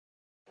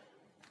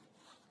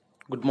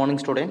Good morning,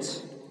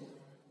 students.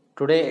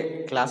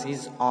 Today class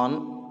is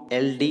on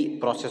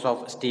LD process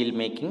of steel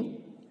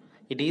making.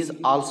 It is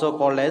also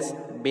called as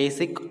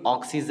basic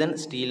oxygen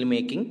steel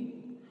making.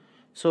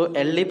 So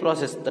LD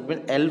process, that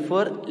means L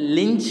for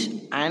Lynch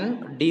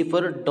and D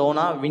for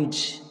Donna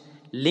Winch.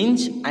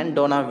 Lynch and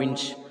Donna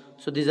Winch.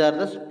 So these are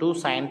the two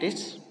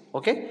scientists.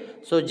 Okay.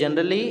 So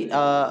generally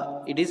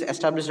it is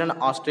established in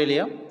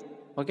Australia.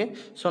 Okay.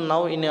 So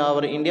now in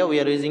our India we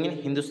are using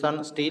in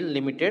Hindustan Steel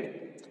Limited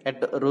at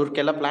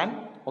Rourkela plant.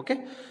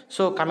 Okay.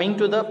 So coming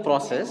to the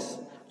process,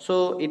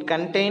 so it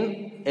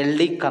contain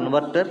LD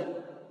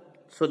converter.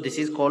 So this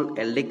is called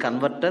LD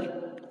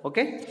converter.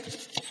 Okay.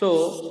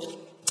 So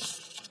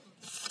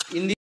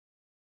in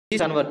this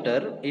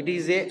converter, it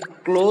is a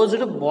closed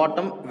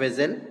bottom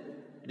vessel.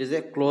 It is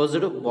a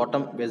closed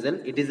bottom vessel.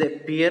 It is a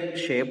pear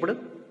shaped.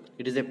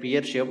 It is a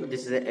pear shaped.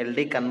 This is a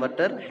LD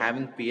converter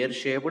having pear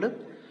shaped.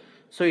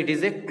 So it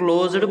is a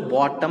closed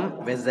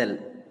bottom vessel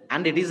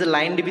and it is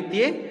lined with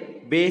a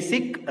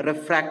basic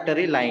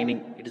refractory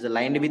lining. It is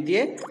lined with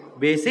a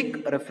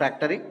basic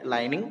refractory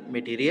lining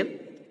material.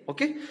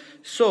 Okay.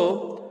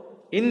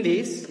 So in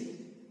this,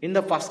 in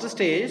the first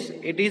stage,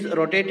 it is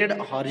rotated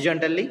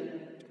horizontally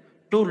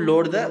to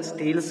load the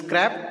steel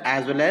scrap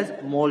as well as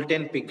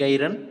molten pig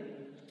iron.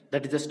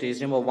 That is the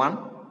stage number 1.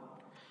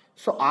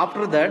 So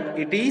after that,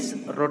 it is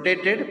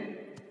rotated,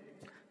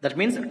 that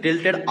means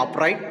tilted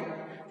upright.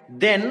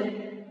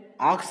 Then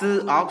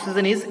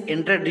oxygen is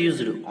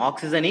introduced.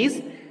 Oxygen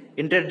is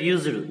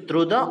introduced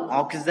through the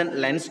oxygen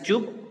lens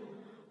tube,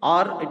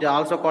 or it is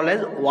also called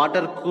as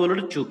water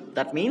cooled tube.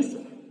 That means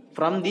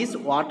from this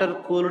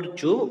water cooled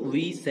tube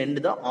we send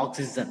the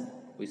oxygen.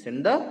 We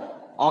send the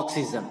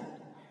oxygen.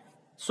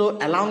 So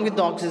along with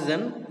the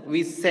oxygen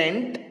we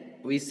send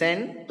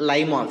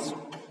lime also,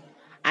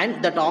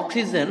 and that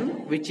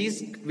oxygen which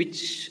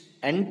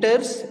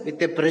enters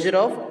with a pressure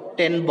of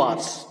 10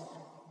 bars.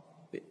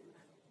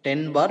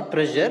 10 bar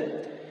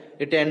pressure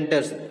it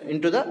enters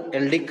into the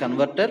LD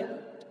converter.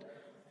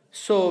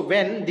 So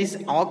when this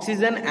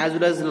oxygen as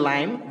well as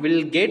lime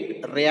will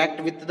get react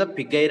with the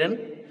pig iron,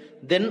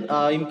 then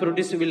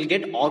impurities will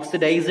get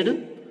oxidized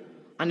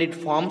and it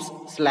forms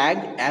slag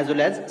as well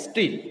as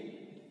steel.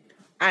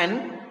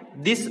 And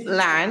this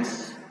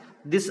lands,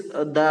 the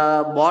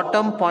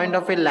bottom point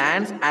of a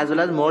lands as well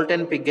as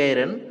molten pig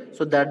iron.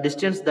 So the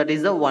distance, that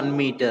is the 1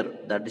 meter.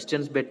 The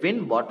distance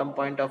between bottom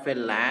point of a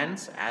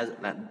lands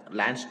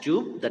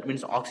tube, that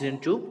means oxygen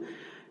tube,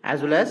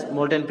 as well as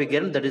molten pig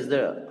iron, that is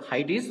the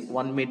height is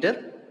 1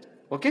 meter.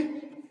 Okay.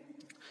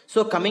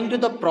 So coming to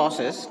the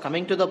process.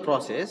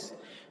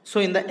 So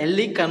in the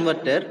LE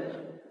converter,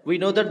 we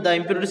know that the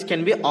impurities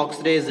can be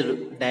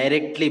oxidized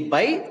directly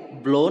by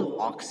blown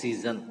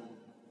oxygen.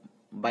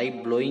 By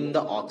blowing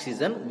the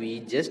oxygen, we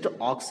just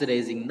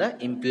oxidizing the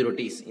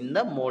impurities in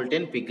the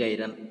molten pig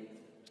iron.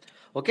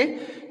 Okay.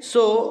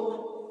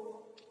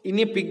 So in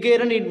a pig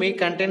iron, it may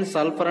contain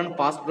sulfur and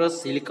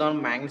phosphorus,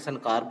 silicon, manganese and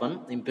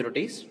carbon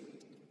impurities.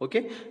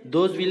 Okay.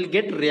 Those will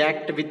get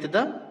react with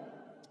the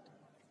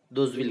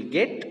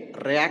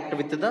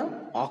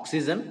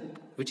oxygen,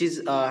 which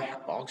is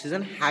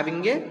oxygen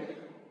having a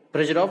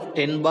pressure of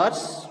 10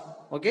 bars.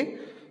 Okay.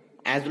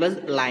 As well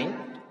as lime.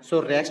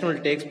 So reaction will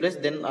take place,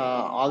 then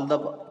all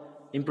the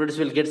impurities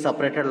will get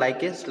separated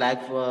like a slag.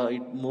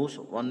 It moves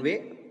one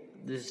way,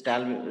 this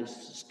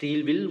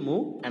steel will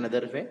move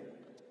another way.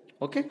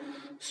 Okay.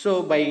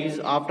 So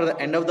after the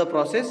end of the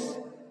process,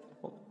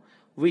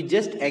 we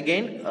just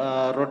again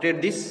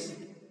rotate this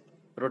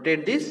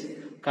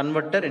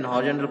converter in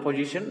horizontal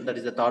position, that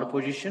is the third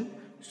position.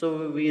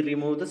 So we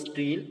remove the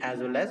steel as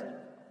well as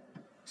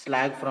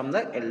slag from the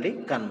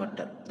LD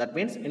converter. That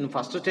means in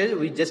first stage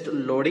we just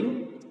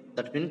loading,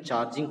 that means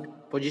charging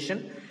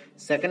position.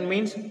 Second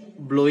means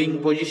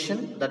blowing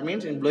position. That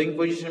means in blowing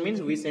position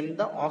means we send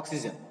the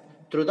oxygen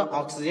through the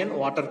oxygen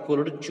water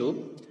cooled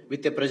tube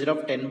with a pressure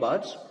of 10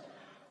 bars.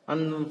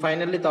 And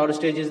finally third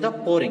stage is the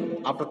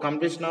pouring. After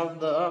completion of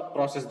the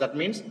process, that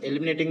means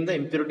eliminating the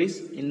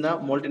impurities in the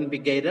molten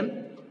pig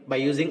iron by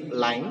using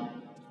lime.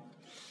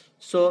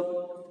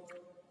 So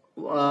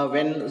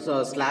when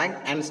slag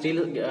and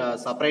steel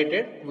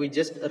separated, we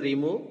just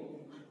remove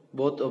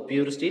both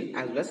pure steel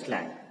as well as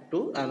slag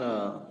to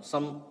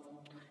some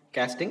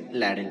casting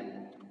ladle.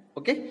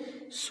 Okay.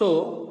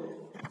 So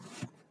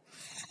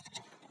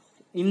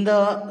in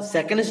the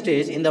second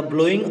stage, in the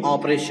blowing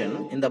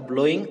operation,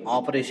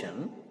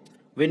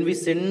 when we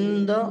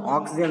send the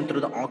oxygen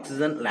through the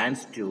oxygen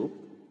lens tube,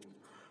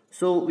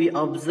 so we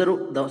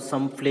observe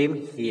some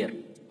flame here.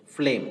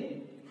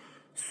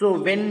 So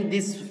when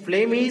this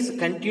flame is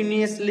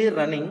continuously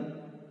running,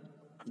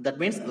 that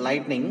means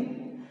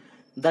lightning,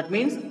 that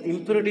means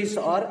impurities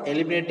are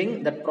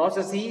eliminating. That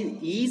process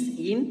is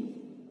in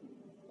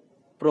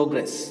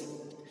progress.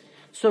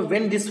 So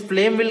when this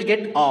flame will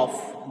get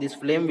off,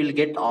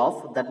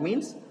 that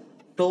means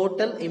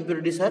total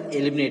impurities are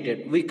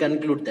eliminated. We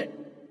conclude that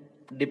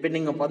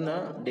depending upon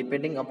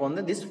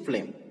this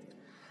flame.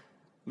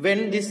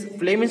 When this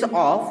flame is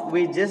off,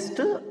 we just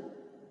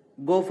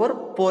go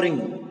for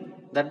pouring.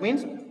 That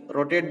means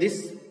rotate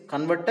this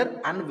converter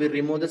and we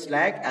remove the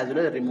slag as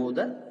well as remove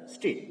the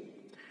steel.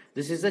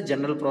 This is the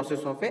general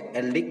process of a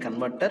LD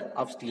converter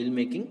of steel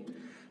making.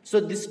 So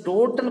this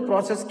total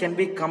process can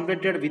be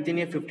completed within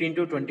a 15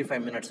 to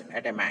 25 minutes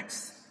at a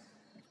max.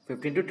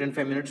 15 to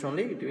 25 minutes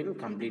only it will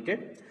complete it.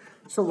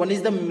 So one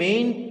is the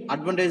main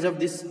advantage of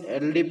this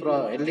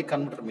LD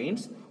converter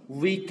means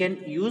we can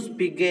use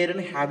pig iron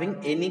having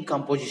any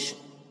composition,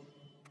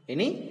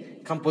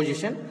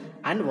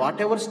 and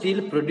whatever steel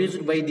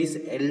produced by this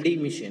LD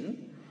machine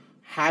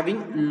having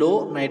low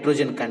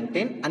nitrogen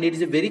content, and it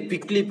is a very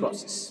quickly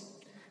process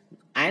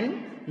and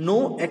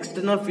no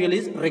external fuel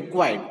is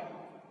required.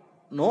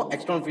 No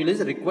external fuel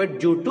is required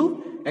due to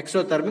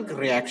exothermic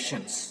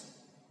reactions.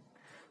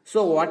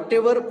 So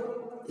whatever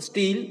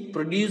steel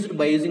produced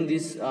by using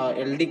this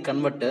LD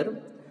converter,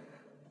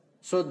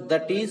 so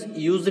that is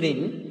used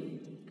in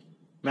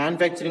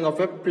manufacturing of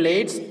a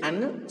plates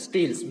and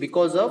steels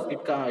because of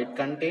it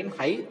contain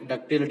high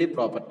ductility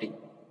property.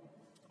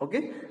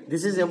 Okay,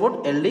 this is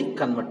about LD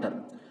converter.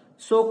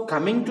 So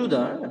coming to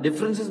the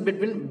differences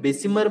between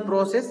Bessemer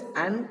process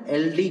and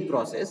LD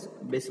process,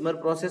 Bessemer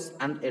process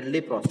and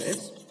LD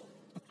process,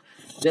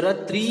 there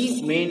are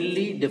three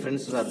mainly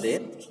differences are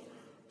there.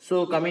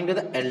 So coming to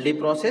the LD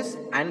process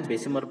and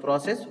Bessemer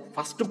process,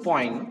 first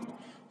point,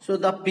 so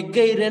the pig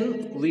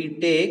iron we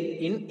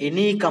take in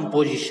any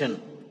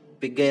composition.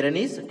 Pig iron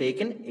is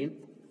taken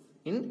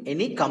in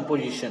any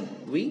composition.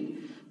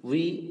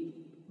 We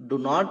do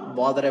not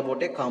bother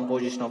about a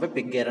composition of a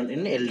pig iron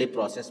in LD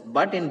process.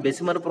 But in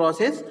Bessemer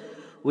process,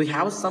 we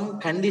have some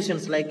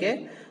conditions like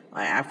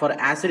for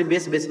acid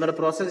base Bessemer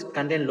process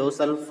contain low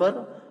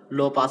sulfur,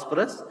 low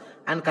phosphorus,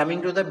 and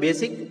coming to the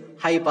basic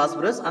high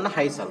phosphorus and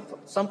high sulfur.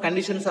 Some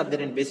conditions are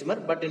there in Bessemer,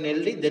 but in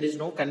LD there is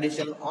no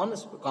condition on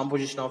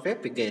composition of a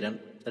pig iron.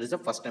 That is the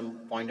first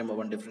point number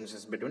one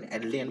differences between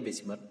LD and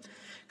Bessemer.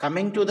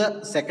 Coming to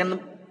the second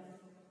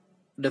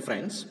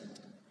difference,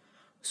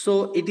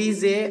 so it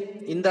is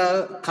in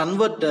the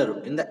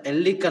converter, in the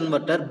LD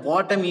converter,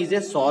 bottom is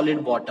a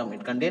solid bottom.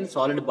 It contains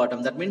solid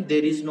bottom. That means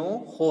there is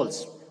no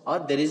holes or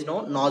there is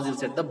no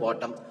nozzles at the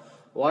bottom.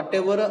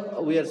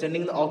 Whatever we are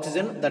sending the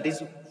oxygen, that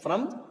is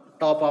from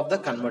top of the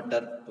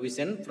converter. We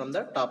send from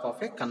the top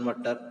of a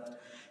converter.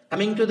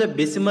 Coming to the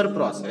Bessemer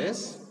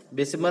process,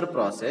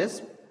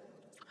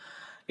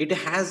 it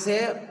has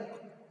a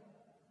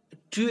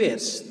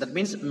tuers, that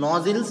means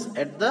nozzles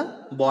at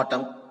the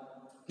bottom.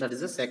 That is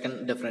the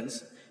second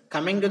difference.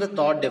 Coming to the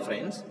third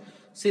difference,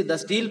 see the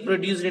steel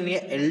produced in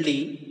a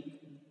LD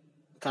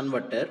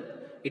converter,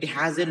 it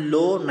has a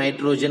low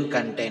nitrogen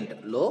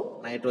content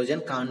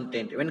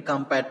when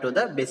compared to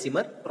the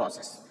Bessemer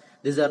process.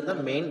 These are the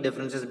main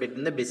differences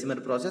between the Bessemer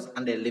process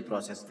and LD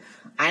process.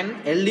 And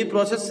LD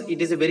process,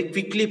 it is a very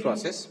quickly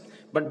process,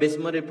 but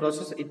Bessemer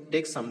process, it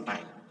takes some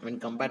time when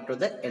compared to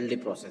the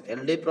LD process.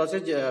 LD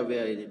process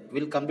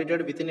will complete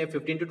it within a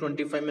 15 to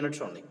 25 minutes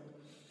only.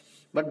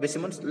 But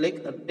Bessemer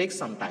takes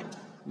some time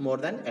more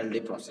than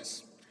LD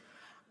process.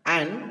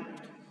 And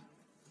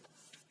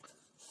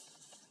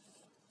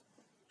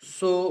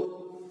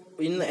so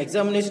in the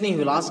examination he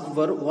will ask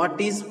for what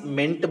is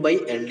meant by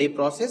LD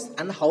process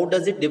and how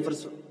does it differ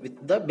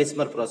with the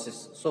Bessemer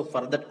process. So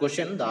for that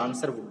question the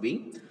answer would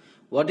be,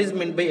 what is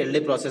meant by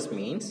LD process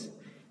means,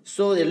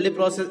 so LD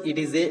process, it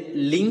is a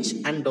Lynch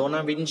and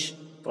Donovich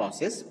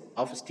process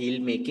of steel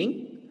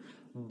making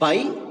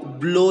by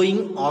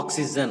blowing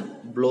oxygen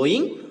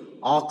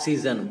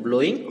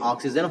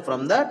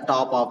from the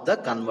top of the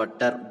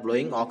converter,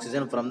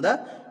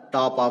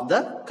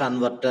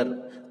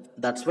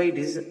 That's why it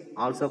is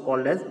also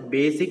called as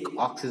basic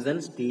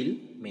oxygen steel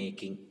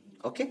making.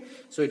 Okay,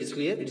 so it is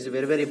clear. It is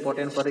very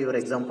important for your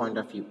exam point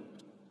of view.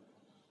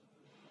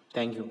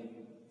 Thank you.